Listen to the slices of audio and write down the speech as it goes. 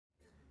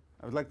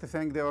I would like to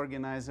thank the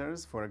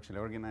organizers for actually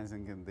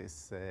organizing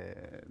this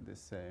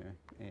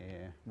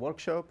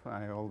workshop.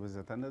 I always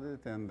attended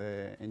it and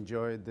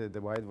enjoyed the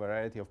wide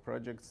variety of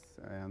projects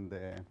and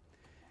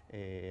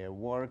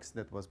works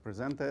that was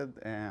presented.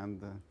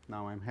 And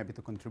now I'm happy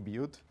to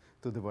contribute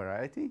to the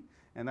variety.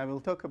 And I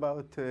will talk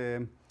about,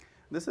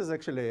 this is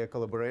actually a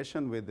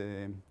collaboration with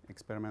the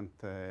experiment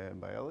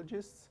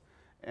biologists.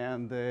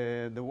 And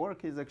the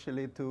work is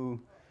actually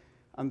to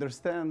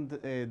understand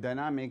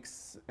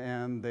dynamics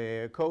and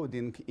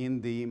coding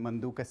in the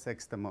Manduca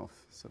Sexta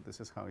moth. So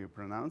this is how you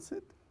pronounce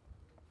it.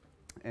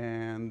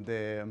 And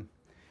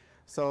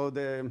so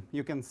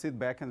you can sit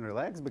back and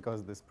relax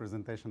because this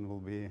presentation will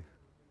be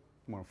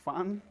more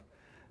fun.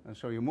 I'll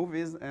show you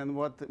movies. And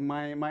what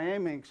my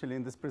aim actually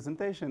in this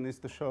presentation is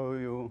to show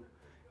you,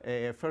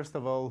 first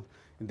of all,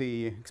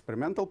 the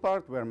experimental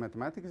part where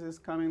mathematics is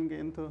coming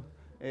into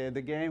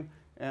the game.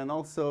 And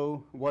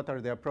also, what are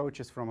the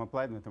approaches from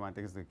applied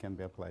mathematics that can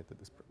be applied to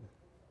this problem?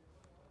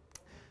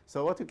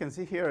 So what you can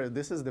see here,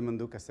 this is the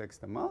Manduca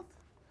Sexta moth.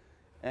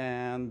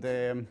 And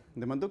the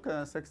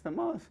Manduca Sexta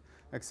moth,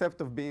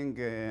 except of being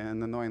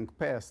an annoying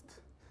pest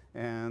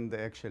and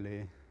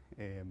actually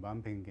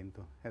bumping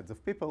into heads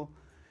of people,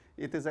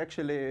 it is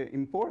actually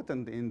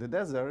important in the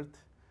desert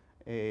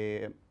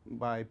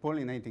by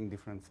pollinating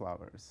different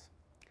flowers.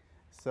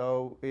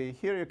 So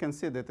here you can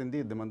see that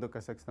indeed the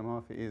Manduca Sexta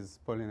moth is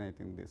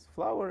pollinating this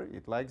flower.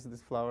 It likes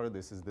this flower.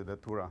 This is the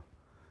datura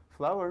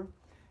flower.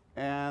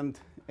 And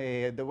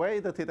the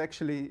way that it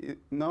actually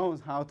knows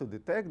how to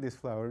detect these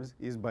flowers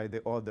is by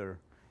the odor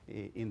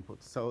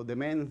input. So the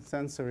main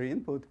sensory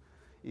input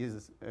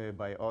is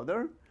by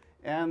odor.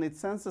 And it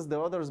senses the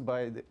odors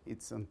by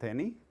its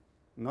antennae,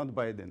 not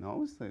by the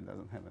nose. So it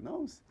doesn't have a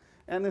nose.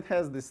 And it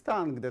has this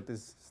tongue that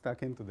is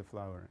stuck into the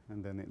flower,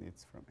 and then it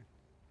eats from it.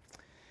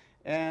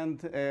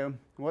 And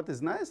what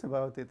is nice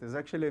about it is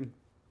actually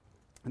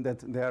that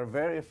they are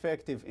very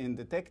effective in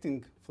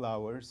detecting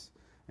flowers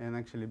and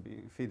actually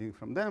feeding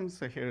from them.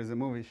 So here is a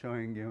movie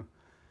showing you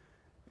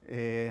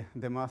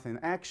the moth in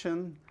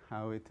action,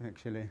 how it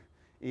actually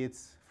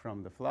eats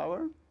from the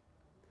flower.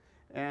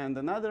 And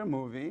another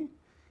movie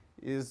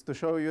is to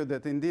show you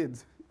that indeed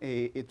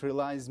it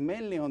relies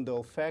mainly on the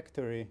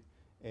olfactory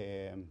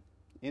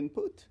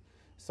input.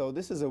 So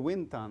this is a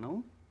wind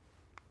tunnel.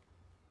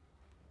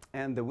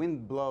 And the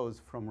wind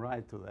blows from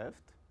right to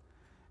left.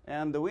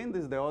 And the wind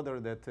is the odor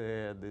that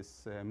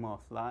this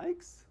moth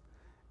likes.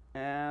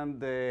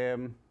 And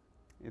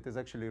it is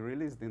actually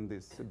released in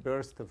this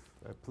burst of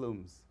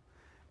plumes.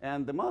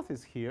 And the moth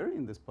is here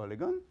in this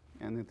polygon,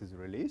 and it is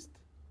released.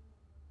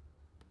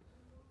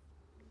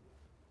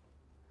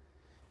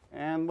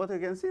 And what you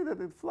can see that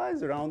it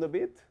flies around a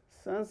bit,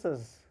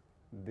 senses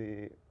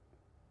the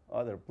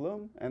odor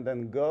plume, and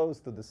then goes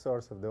to the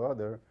source of the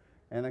odor,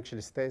 and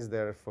actually stays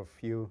there for a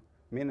few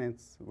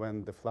minutes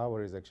when the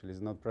flower is actually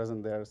not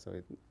present there, so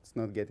it's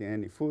not getting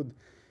any food.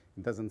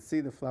 It doesn't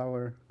see the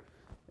flower.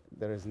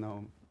 There is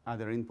no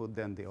other input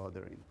than the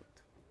odor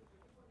input.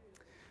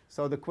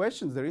 So the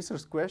questions, the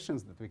research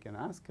questions that we can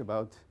ask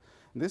about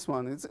this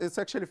one, it's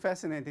actually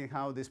fascinating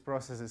how this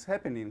process is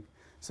happening.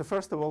 So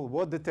first of all,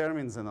 what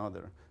determines an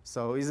odor?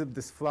 So is it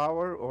this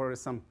flower or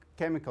some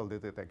chemical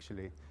that it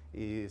actually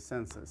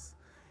senses?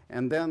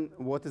 And then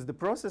what is the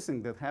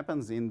processing that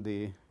happens in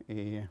the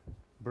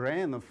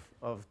brain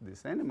of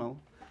this animal?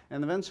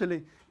 And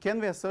eventually, can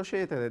we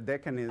associate a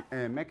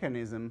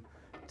mechanism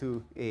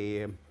to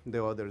the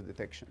odor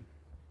detection?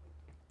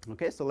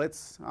 Okay, so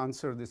let's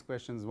answer these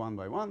questions one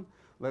by one.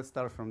 Let's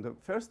start from the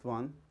first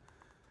one.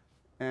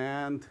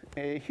 And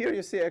here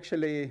you see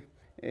actually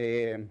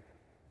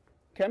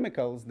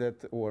chemicals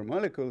or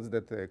molecules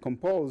that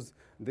compose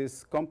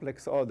this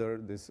complex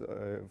odor, this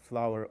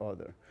flower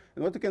odor.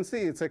 And what you can see,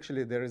 it's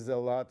actually there is a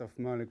lot of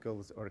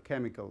molecules or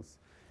chemicals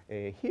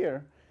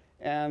here.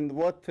 And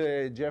what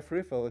Jeff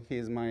Riffel, he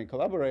is my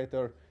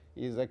collaborator,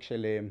 is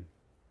actually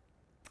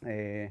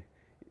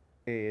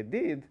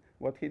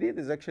what he did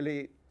is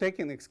actually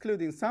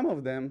excluding some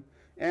of them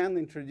and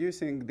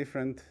introducing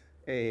different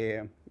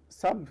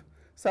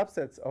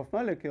subsets of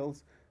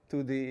molecules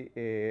to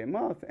the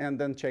moth and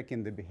then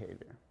checking the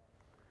behavior.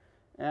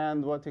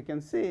 And what you can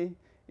see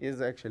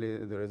is actually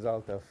the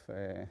result of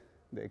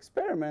the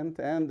experiment.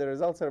 And the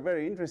results are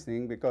very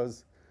interesting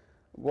because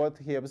what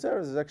he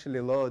observes is actually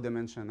low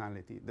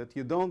dimensionality, that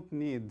you don't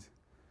need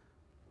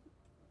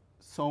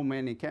so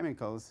many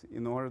chemicals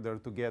in order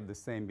to get the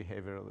same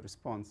behavioral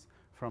response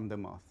from the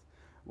moth.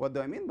 What do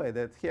I mean by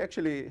that? He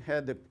actually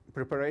had the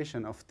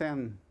preparation of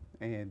 10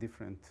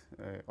 different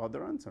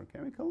odorants or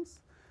chemicals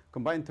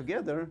combined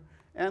together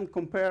and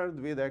compared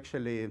with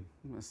actually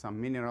some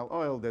mineral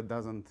oil that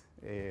doesn't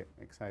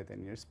excite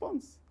any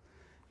response.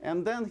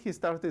 And then he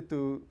started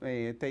to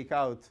take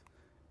out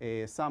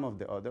some of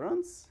the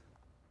odorants.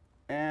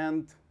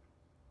 And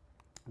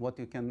what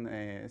you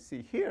can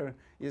see here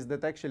is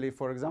that actually,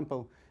 for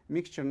example,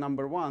 mixture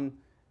number 1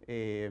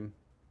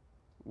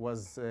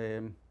 was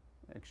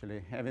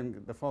actually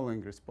having the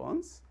following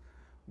response,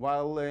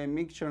 while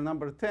mixture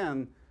number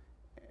 10,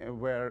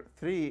 where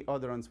 3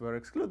 odorants were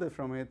excluded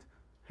from it,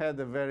 had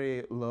a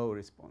very low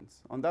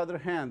response. On the other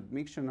hand,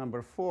 mixture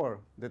number 4,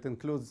 that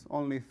includes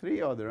only 3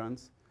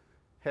 odorants,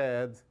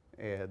 had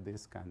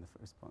this kind of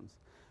response,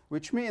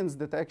 which means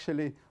that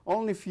actually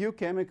only few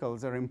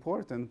chemicals are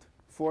important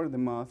for the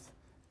moth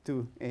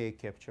to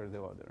capture the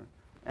odor.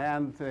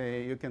 And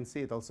you can see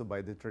it also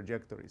by the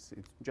trajectories.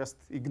 It just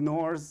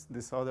ignores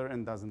this odor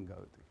and doesn't go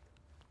to it.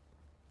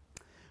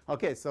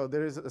 OK, so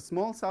there is a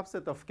small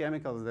subset of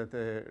chemicals that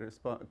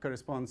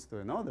corresponds to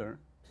an odor,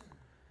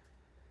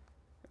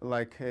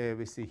 like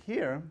we see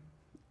here.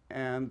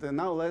 And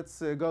now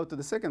let's go to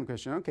the second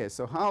question. OK,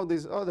 so how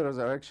these odors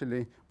are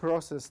actually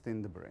processed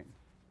in the brain.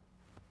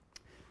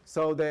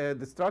 So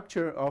the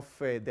structure of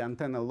the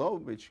antennal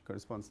lobe, which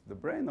corresponds to the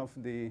brain of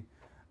the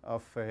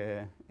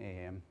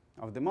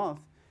moth,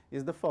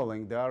 is the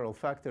following. There are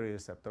olfactory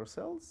receptor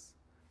cells.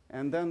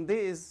 And then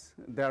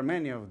there are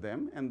many of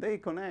them, and they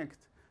connect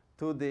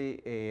to the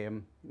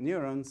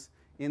neurons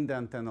in the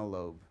antennal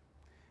lobe.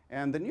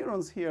 And the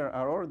neurons here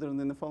are ordered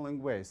in the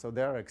following way. So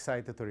there are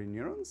excitatory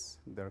neurons.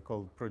 They're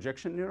called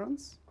projection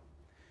neurons.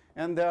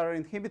 And there are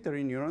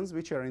inhibitory neurons,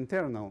 which are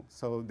internal.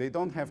 So they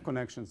don't have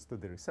connections to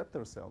the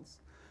receptor cells.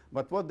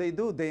 But what they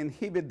do, they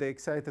inhibit the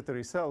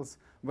excitatory cells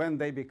when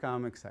they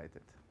become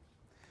excited.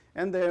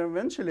 And there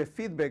eventually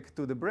feedback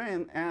to the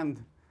brain,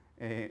 and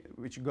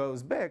which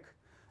goes back,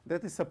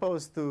 that is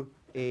supposed to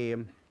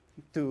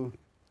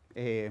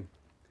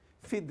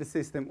feed the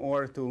system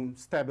or to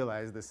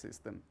stabilize the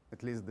system.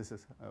 At least this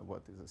is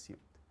what is assumed.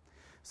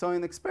 So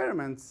in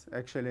experiments,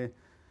 actually,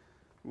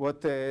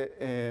 what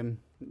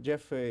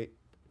Jeff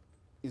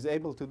is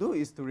able to do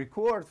is to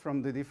record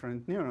from the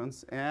different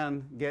neurons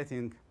and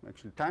getting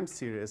actually time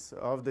series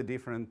of the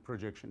different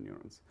projection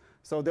neurons.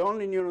 So the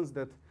only neurons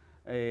that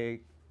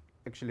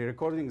actually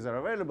recordings are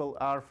available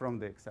are from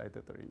the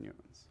excitatory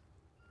neurons.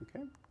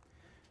 Okay?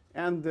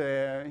 And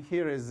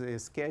here is a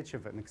sketch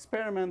of an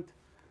experiment.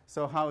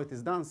 So how it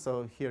is done,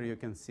 so here you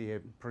can see a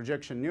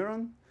projection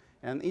neuron,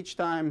 and each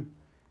time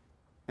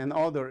an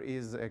odor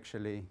is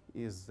actually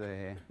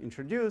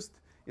introduced,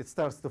 it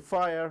starts to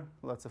fire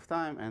lots of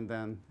time, and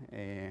then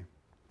it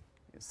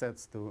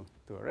sets to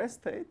a rest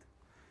state.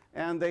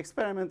 And the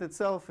experiment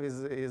itself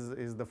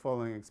is the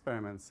following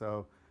experiment.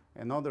 So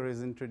an odor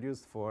is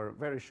introduced for a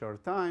very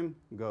short time,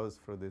 goes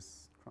through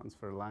this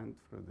transfer line,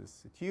 through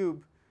this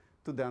tube,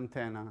 to the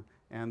antenna,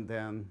 and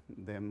then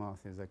the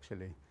moth is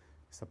actually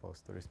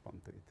supposed to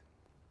respond to it.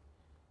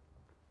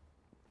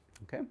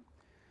 Okay?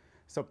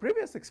 So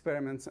previous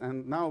experiments,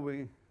 and now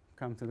we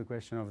come to the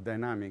question of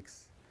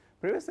dynamics.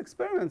 Previous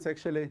experiments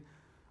actually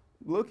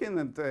looking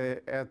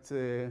at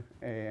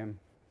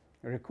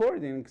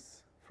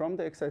recordings from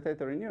the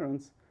excitatory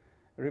neurons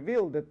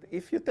revealed that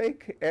if you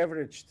take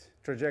averaged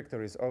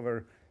trajectories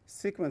over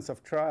sequence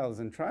of trials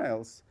and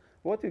trials,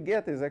 what you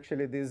get is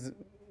actually these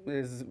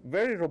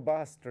very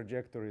robust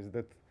trajectories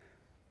that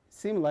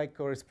seem like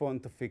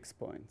correspond to fixed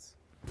points.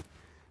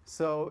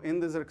 So in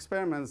these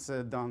experiments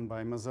done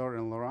by Mazur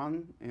and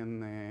Laurent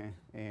in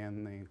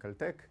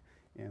Caltech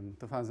in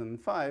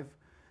 2005,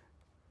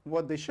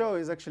 what they show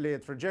is actually a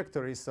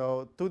trajectory.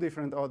 So 2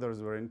 different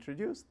odors were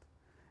introduced.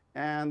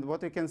 And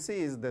what you can see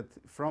is that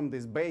from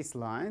this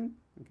baseline,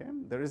 okay,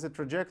 there is a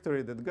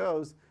trajectory that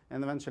goes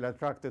and eventually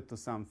attracted to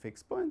some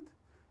fixed point.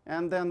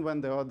 And then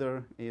when the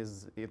odor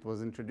it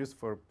was introduced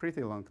for a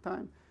pretty long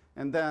time,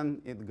 and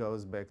then it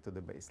goes back to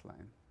the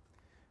baseline.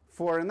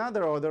 For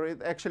another odor,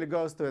 it actually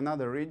goes to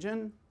another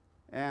region,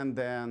 and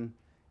then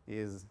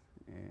is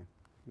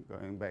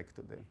going back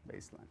to the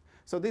baseline.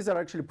 So these are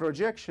actually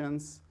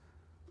projections.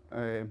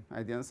 I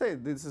didn't say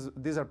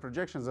these are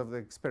projections of the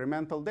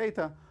experimental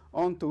data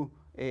onto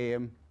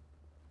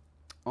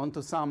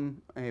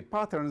some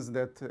patterns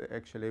that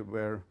actually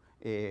were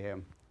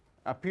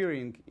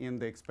appearing in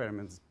the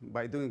experiments.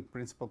 By doing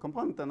principal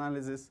component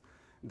analysis,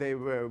 they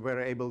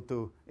were able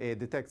to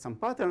detect some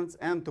patterns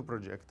and to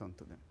project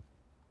onto them.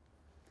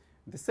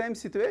 The same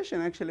situation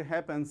actually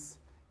happens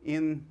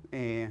in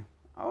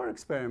our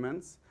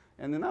experiments.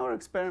 And in our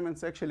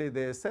experiments, actually,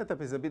 the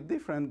setup is a bit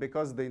different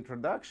because the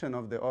introduction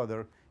of the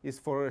odor is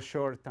for a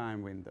short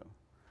time window.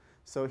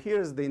 So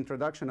here's the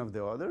introduction of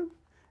the odor.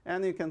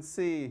 And you can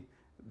see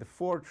the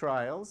 4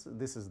 trials.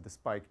 This is the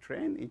spike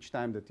train. Each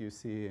time that you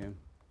see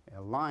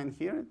a line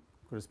here,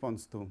 it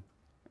corresponds to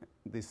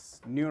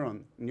this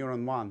neuron.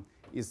 Neuron 1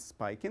 is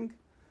spiking.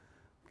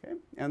 Okay?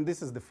 And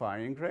this is the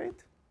firing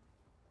rate.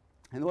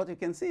 And what you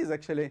can see is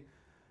actually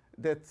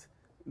that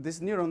this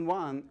neuron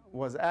 1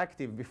 was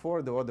active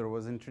before the odor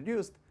was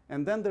introduced.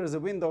 And then there is a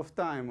window of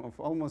time of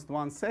almost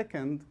 1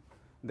 second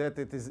that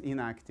it is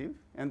inactive.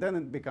 And then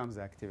it becomes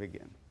active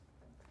again.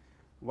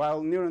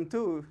 While neuron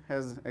 2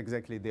 has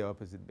exactly the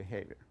opposite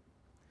behavior.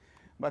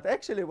 But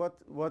actually,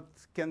 what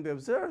can be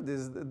observed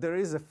is that there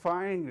is a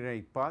firing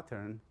rate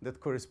pattern that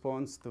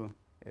corresponds to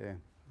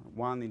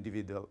one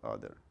individual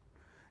odor.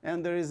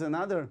 And there is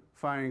another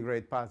firing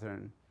rate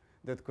pattern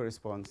that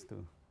corresponds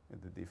to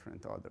the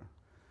different odor.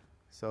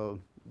 So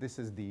this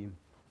is the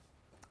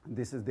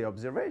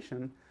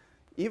observation,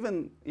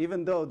 even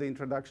though the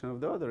introduction of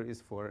the odor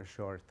is for a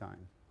short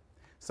time.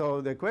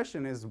 So the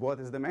question is, what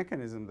is the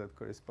mechanism that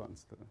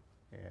corresponds to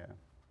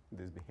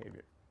this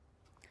behavior?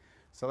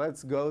 So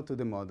let's go to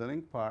the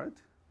modeling part.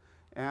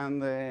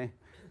 And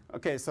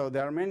OK, so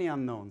there are many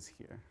unknowns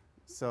here.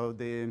 So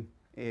the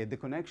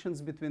connections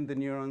between the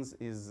neurons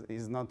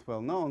is not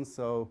well known.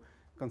 So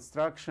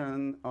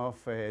construction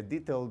of a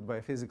detailed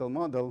biophysical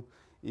model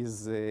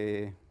is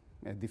a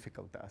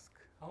difficult task.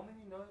 How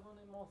many neurons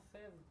in Moth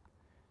have?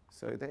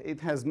 So it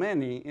has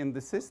many in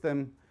the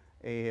system.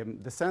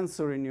 The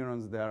sensory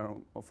neurons, they are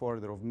of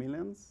order of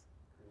millions.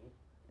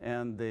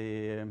 And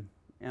the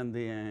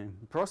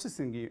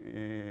processing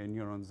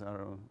neurons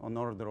are on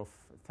order of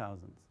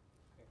thousands.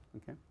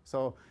 Okay.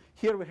 So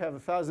here we have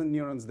 1,000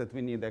 neurons that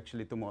we need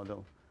actually to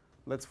model.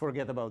 Let's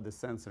forget about the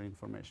sensory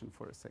information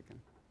for a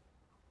second.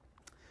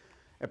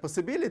 A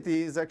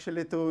possibility is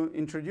actually to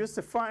introduce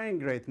a firing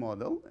rate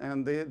model,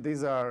 and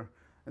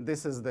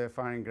this is the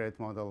firing rate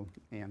model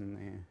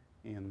in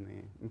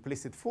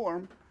implicit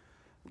form,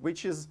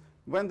 which is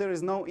when there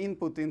is no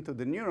input into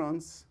the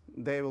neurons,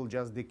 they will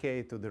just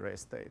decay to the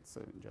rest state,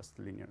 so just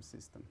a linear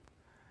system.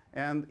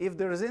 And if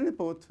there is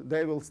input,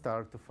 they will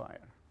start to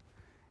fire.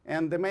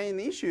 And the main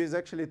issue is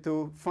actually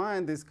to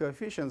find these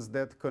coefficients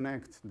that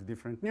connect the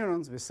different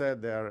neurons. We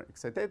said there are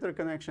excitatory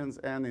connections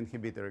and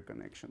inhibitory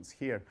connections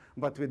here,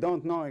 but we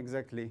don't know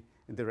exactly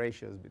the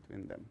ratios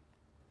between them.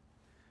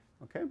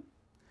 Okay?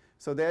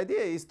 So the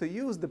idea is to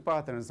use the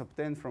patterns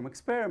obtained from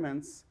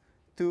experiments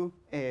to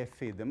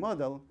feed the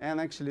model, and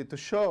actually to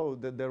show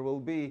that there will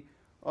be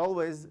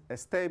always a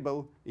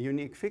stable,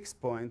 unique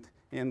fixed point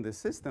in the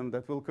system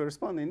that will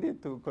correspond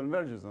indeed to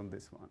convergence on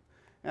this one.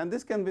 And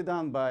this can be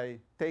done by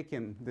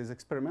taking this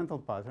experimental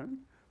pattern,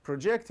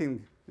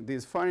 projecting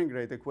these firing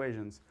rate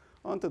equations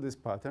onto this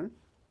pattern,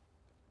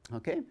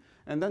 okay,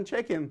 and then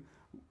checking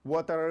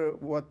what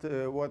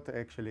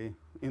actually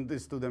in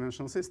this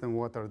two-dimensional system,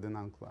 what are the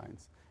nunc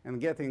lines, and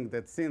getting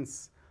that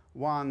since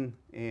one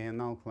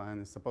nunc line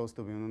is supposed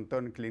to be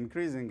monotonically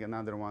increasing,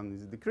 another one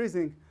is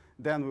decreasing,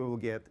 then we will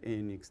get a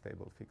unique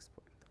stable fixed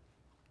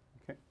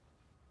point. Okay.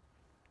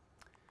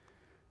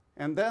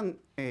 And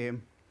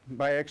then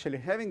by actually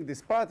having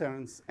these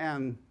patterns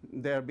and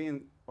they're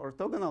being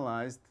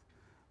orthogonalized,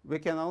 we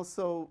can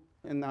also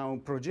now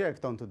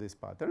project onto these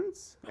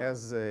patterns,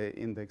 as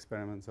in the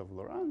experiments of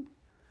Laurent,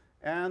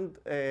 and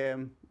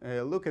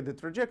look at the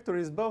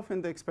trajectories both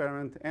in the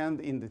experiment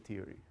and in the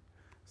theory.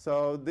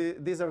 So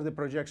these are the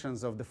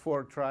projections of the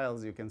 4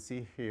 trials you can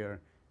see here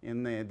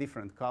in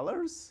different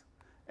colors,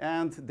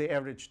 and the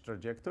average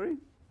trajectory.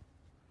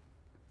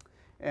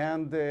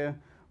 And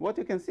what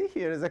you can see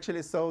here is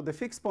actually, so the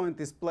fixed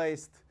point is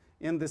placed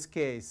in this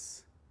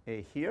case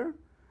here,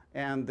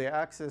 and the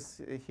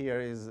axis here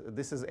is,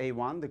 this is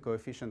A1, the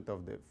coefficient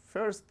of the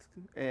first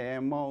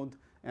mode,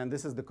 and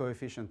this is the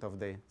coefficient of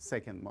the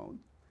second mode.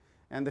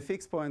 And the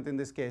fixed point in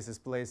this case is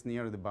placed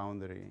near the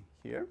boundary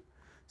here.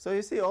 So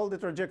you see all the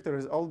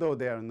trajectories, although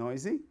they are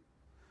noisy,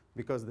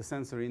 because the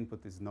sensory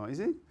input is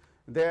noisy,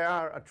 they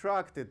are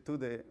attracted to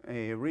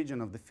the region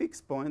of the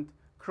fixed point,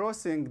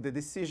 crossing the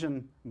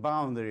decision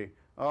boundary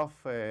of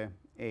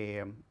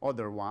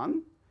odor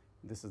 1.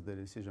 This is the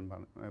decision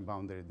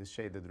boundary, the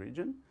shaded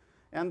region,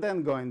 and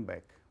then going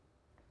back.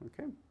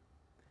 Okay?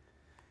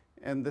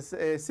 And this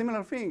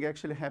similar thing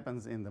actually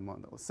happens in the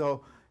model.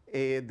 So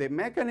the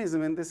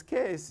mechanism in this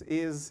case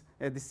is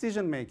a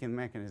decision-making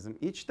mechanism.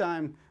 Each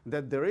time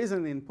that there is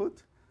an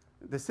input,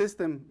 the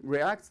system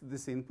reacts to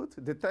this input,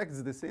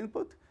 detects this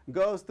input,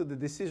 goes to the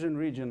decision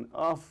region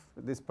of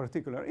this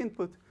particular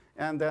input,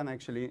 and then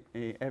actually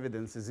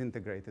evidence is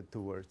integrated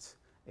towards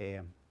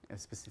a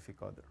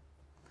specific odor.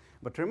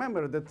 But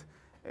remember that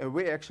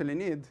we actually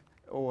need,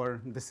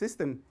 or the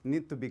system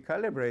need to be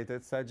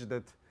calibrated such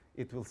that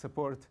it will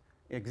support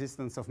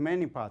existence of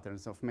many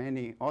patterns, of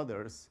many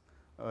odors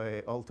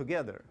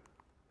altogether.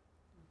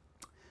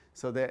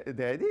 So the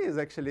idea is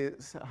actually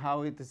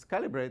how it is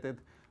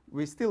calibrated.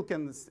 We still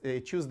can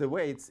choose the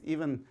weights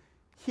even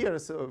here.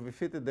 So we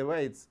fitted the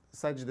weights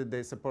such that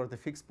they support a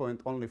fixed point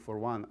only for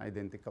one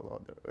identical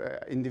odor,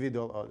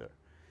 individual odor.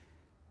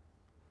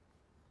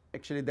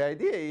 Actually, the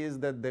idea is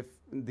that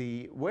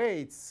the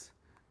weights,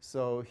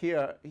 so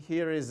here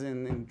is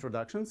an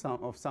introduction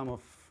of some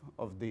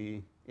of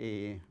the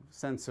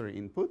sensory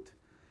input.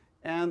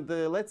 And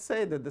let's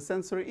say that the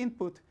sensory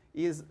input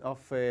is of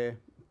a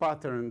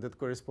pattern that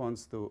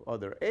corresponds to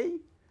odor A,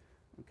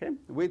 okay,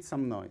 with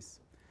some noise.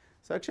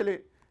 So actually,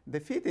 the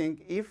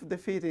fitting, if the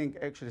fitting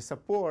actually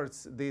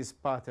supports these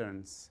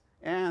patterns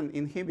and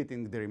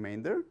inhibiting the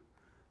remainder,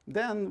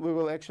 then we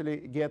will actually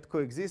get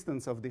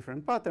coexistence of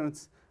different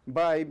patterns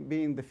by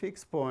being the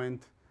fixed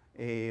point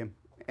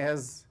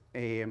as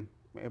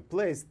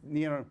placed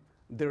near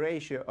the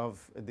ratio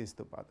of these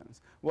two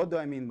patterns. What do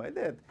I mean by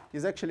that?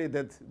 Is actually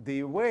that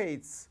the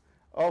weights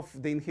of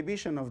the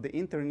inhibition of the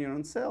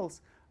interneuron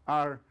cells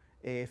are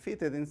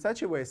fitted in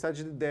such a way such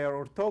that they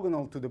are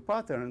orthogonal to the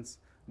patterns,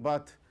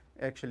 but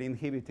actually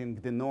inhibiting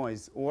the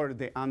noise or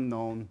the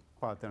unknown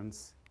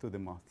patterns to the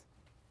moth.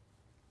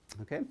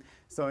 Okay?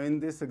 So in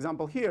this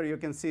example here, you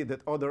can see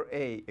that odor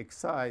A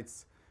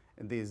excites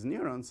these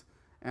neurons,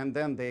 and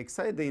then they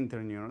excite the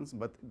interneurons,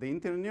 but the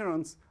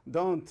interneurons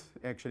don't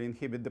actually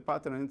inhibit the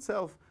pattern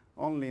itself,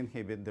 only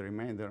inhibit the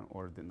remainder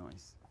or the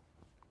noise.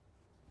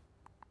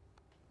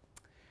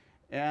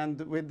 And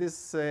with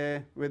this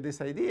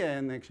idea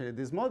and actually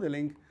this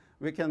modeling,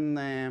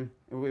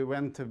 we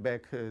went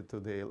back to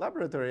the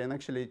laboratory and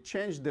actually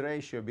changed the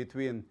ratio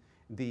between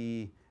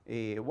the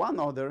one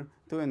odor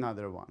to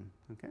another one.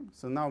 Okay,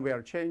 so now we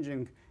are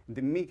changing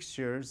the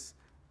mixtures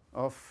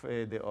of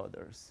the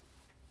odors.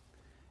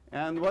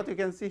 And what you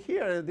can see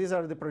here, these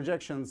are the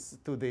projections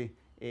to the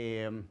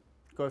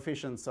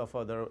coefficients of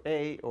odor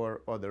A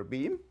or odor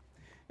B.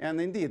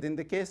 And indeed, in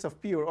the case of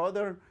pure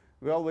odor,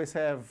 we always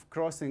have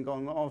crossing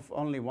of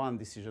only one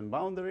decision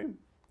boundary.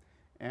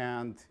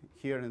 And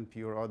here in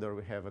pure odor,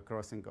 we have a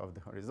crossing of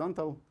the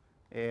horizontal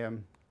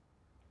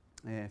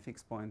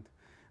fixed point.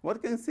 What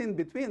you can see in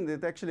between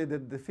that actually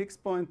the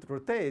fixed point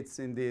rotates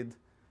indeed,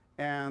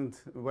 and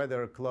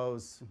whether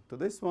close to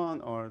this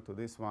one or to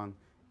this one,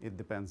 it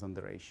depends on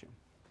the ratio.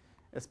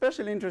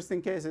 Especially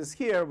interesting cases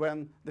here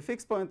when the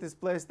fixed point is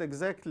placed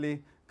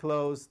exactly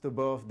close to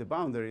both the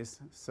boundaries,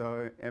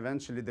 so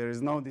eventually there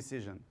is no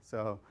decision.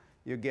 So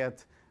you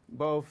get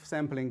both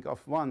sampling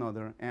of one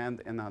odor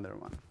and another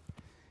one.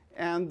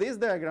 And these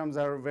diagrams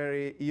are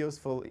very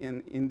useful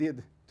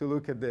indeed to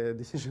look at the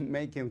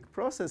decision-making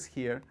process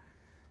here,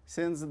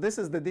 since this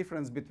is the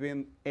difference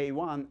between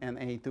A1 and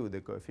A2,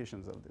 the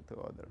coefficients of the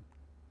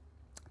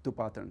two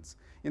patterns.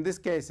 In this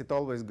case, it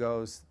always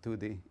goes to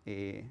the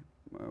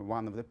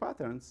one of the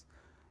patterns,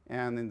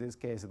 and in this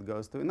case, it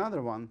goes to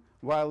another one,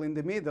 while in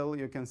the middle,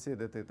 you can see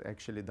that it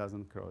actually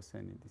doesn't cross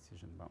any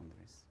decision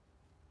boundaries.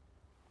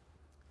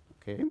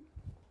 Okay.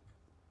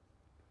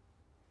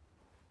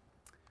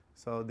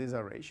 So these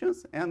are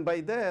ratios, and by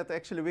that,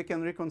 actually, we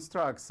can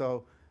reconstruct.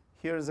 So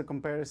here's a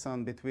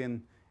comparison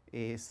between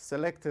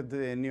selected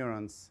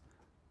neurons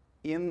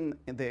in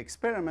the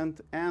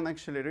experiment and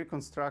actually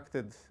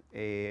reconstructed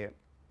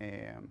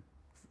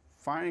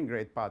firing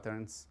rate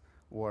patterns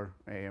or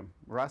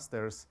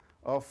rasters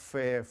of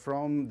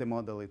from the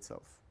model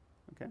itself.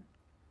 Okay,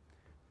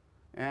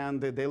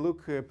 and they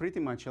look pretty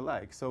much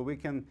alike. So we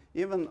can,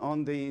 even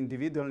on the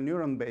individual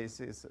neuron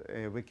basis,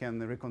 we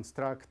can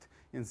reconstruct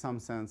in some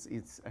sense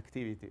its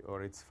activity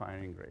or its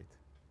firing rate.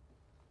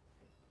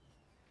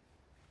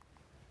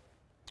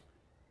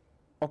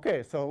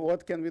 Okay, so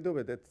what can we do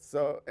with it?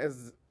 So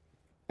as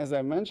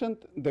I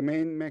mentioned, the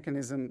main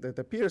mechanism that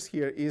appears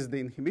here is the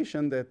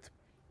inhibition that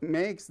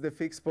makes the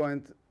fixed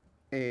point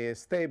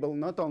stable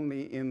not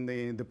only in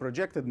the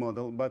projected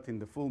model, but in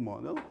the full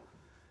model.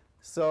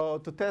 So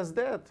to test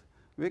that,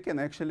 we can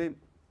actually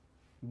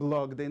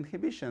block the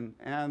inhibition.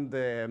 And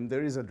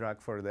there is a drug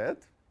for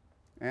that.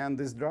 And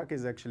this drug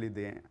is actually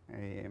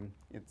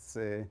it's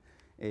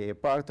a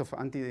part of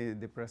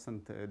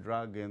antidepressant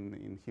drug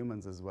in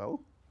humans as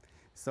well.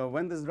 So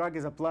when this drug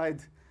is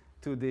applied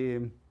to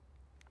the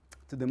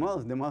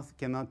moth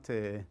cannot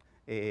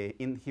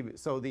inhibit.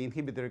 So the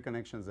inhibitory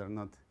connections are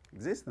not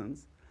existent.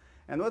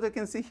 And what you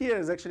can see here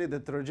is actually the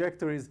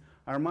trajectories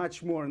are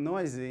much more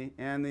noisy,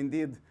 and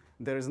indeed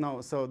there is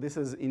no. So this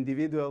is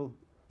individual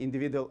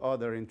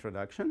odor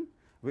introduction.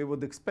 We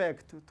would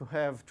expect to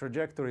have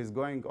trajectories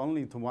going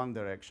only to one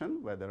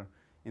direction, whether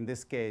in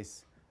this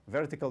case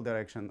vertical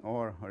direction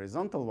or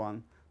horizontal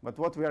one. But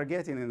what we are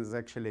getting is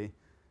actually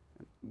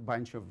a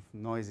bunch of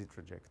noisy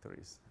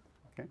trajectories.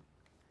 Okay.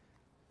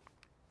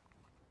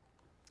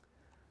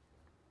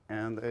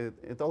 And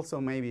it also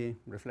maybe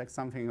reflects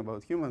something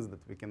about humans,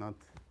 that we cannot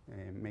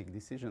make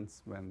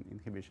decisions when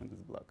inhibition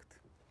is blocked.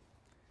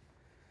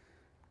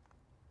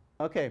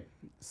 Okay,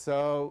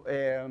 so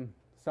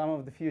some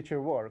of the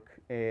future work.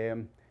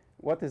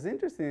 What is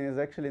interesting is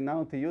actually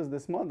now to use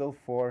this model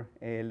for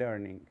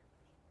learning.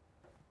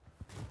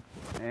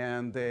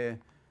 And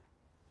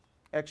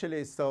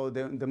actually, so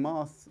the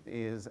moth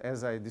is,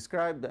 as I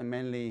described,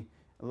 mainly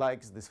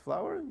likes this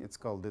flower. It's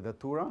called the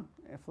datura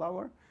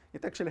flower.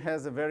 It actually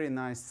has a very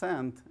nice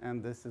scent,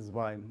 and this is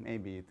why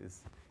maybe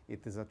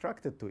it is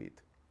attracted to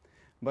it.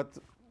 But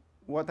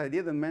what I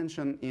didn't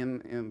mention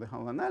in the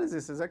whole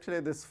analysis is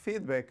actually this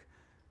feedback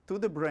to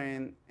the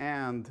brain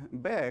and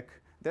back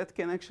that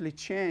can actually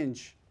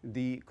change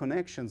the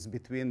connections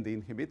between the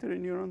inhibitory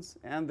neurons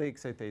and the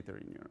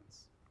excitatory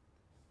neurons.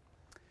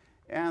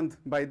 And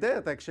by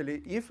that,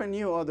 actually, if a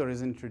new odor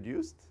is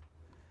introduced,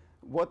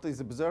 what is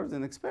observed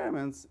in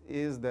experiments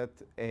is that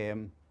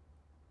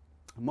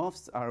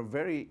moths are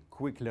very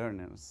quick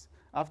learners.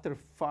 After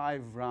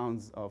 5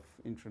 rounds of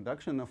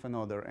introduction of an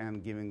odor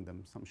and giving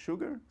them some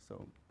sugar,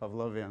 so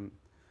Pavlovian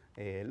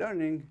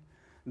learning,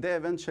 they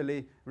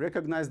eventually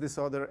recognize this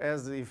odor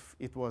as if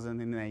it was an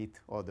innate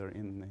odor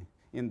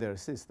in their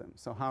system.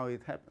 So how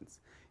it happens?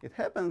 It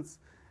happens,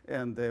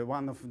 and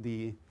one of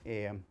the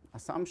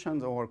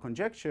assumptions or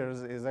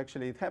conjectures is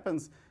actually it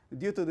happens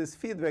due to this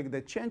feedback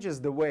that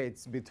changes the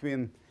weights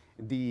between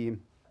the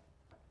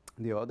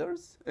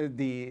odors,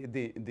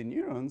 the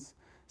neurons,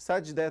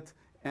 such that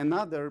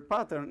another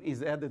pattern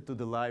is added to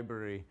the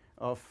library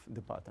of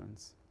the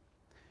patterns.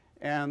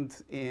 And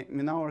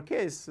in our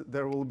case,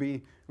 there will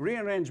be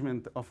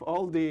rearrangement of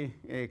all the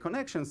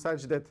connections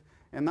such that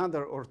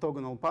another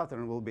orthogonal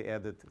pattern will be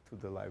added to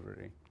the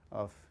library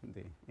of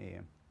the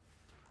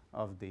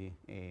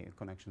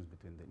connections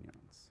between the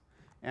neurons.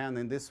 And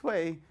in this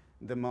way,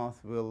 the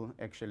moth will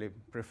actually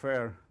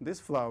prefer this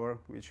flower,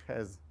 which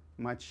has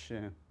much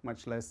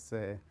less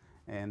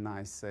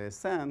nice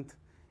scent.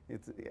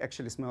 It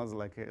actually smells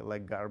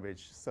like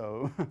garbage.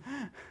 So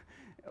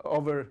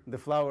over the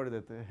flower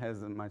that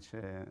has a much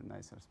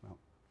nicer smell.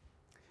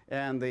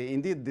 And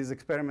indeed, these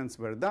experiments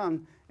were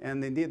done.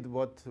 And indeed,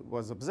 what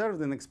was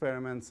observed in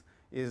experiments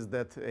is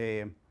that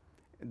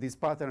these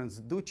patterns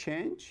do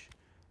change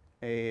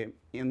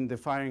in the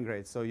firing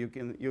rates. So you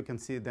can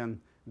see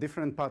then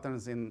different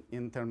patterns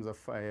in terms of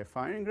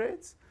firing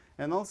rates.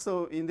 And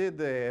also, indeed,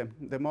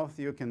 the moth,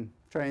 you can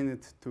train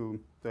it to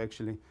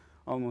actually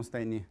almost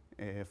any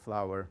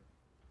flower,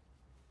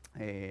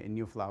 a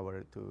new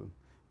flower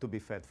to be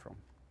fed from.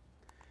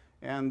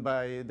 And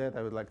by that,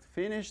 I would like to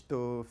finish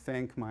to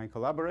thank my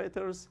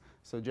collaborators.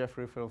 So Jeff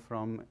Riffel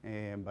from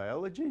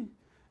biology,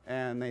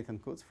 and Nathan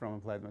Kutz from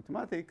applied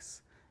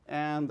mathematics,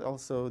 and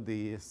also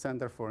the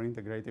Center for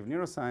Integrative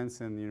Neuroscience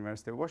in the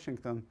University of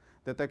Washington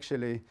that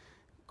actually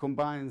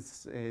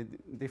combines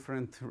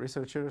different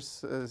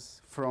researchers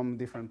from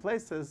different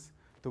places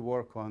to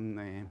work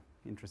on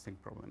interesting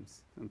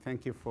problems. And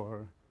thank you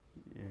for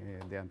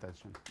the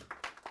attention.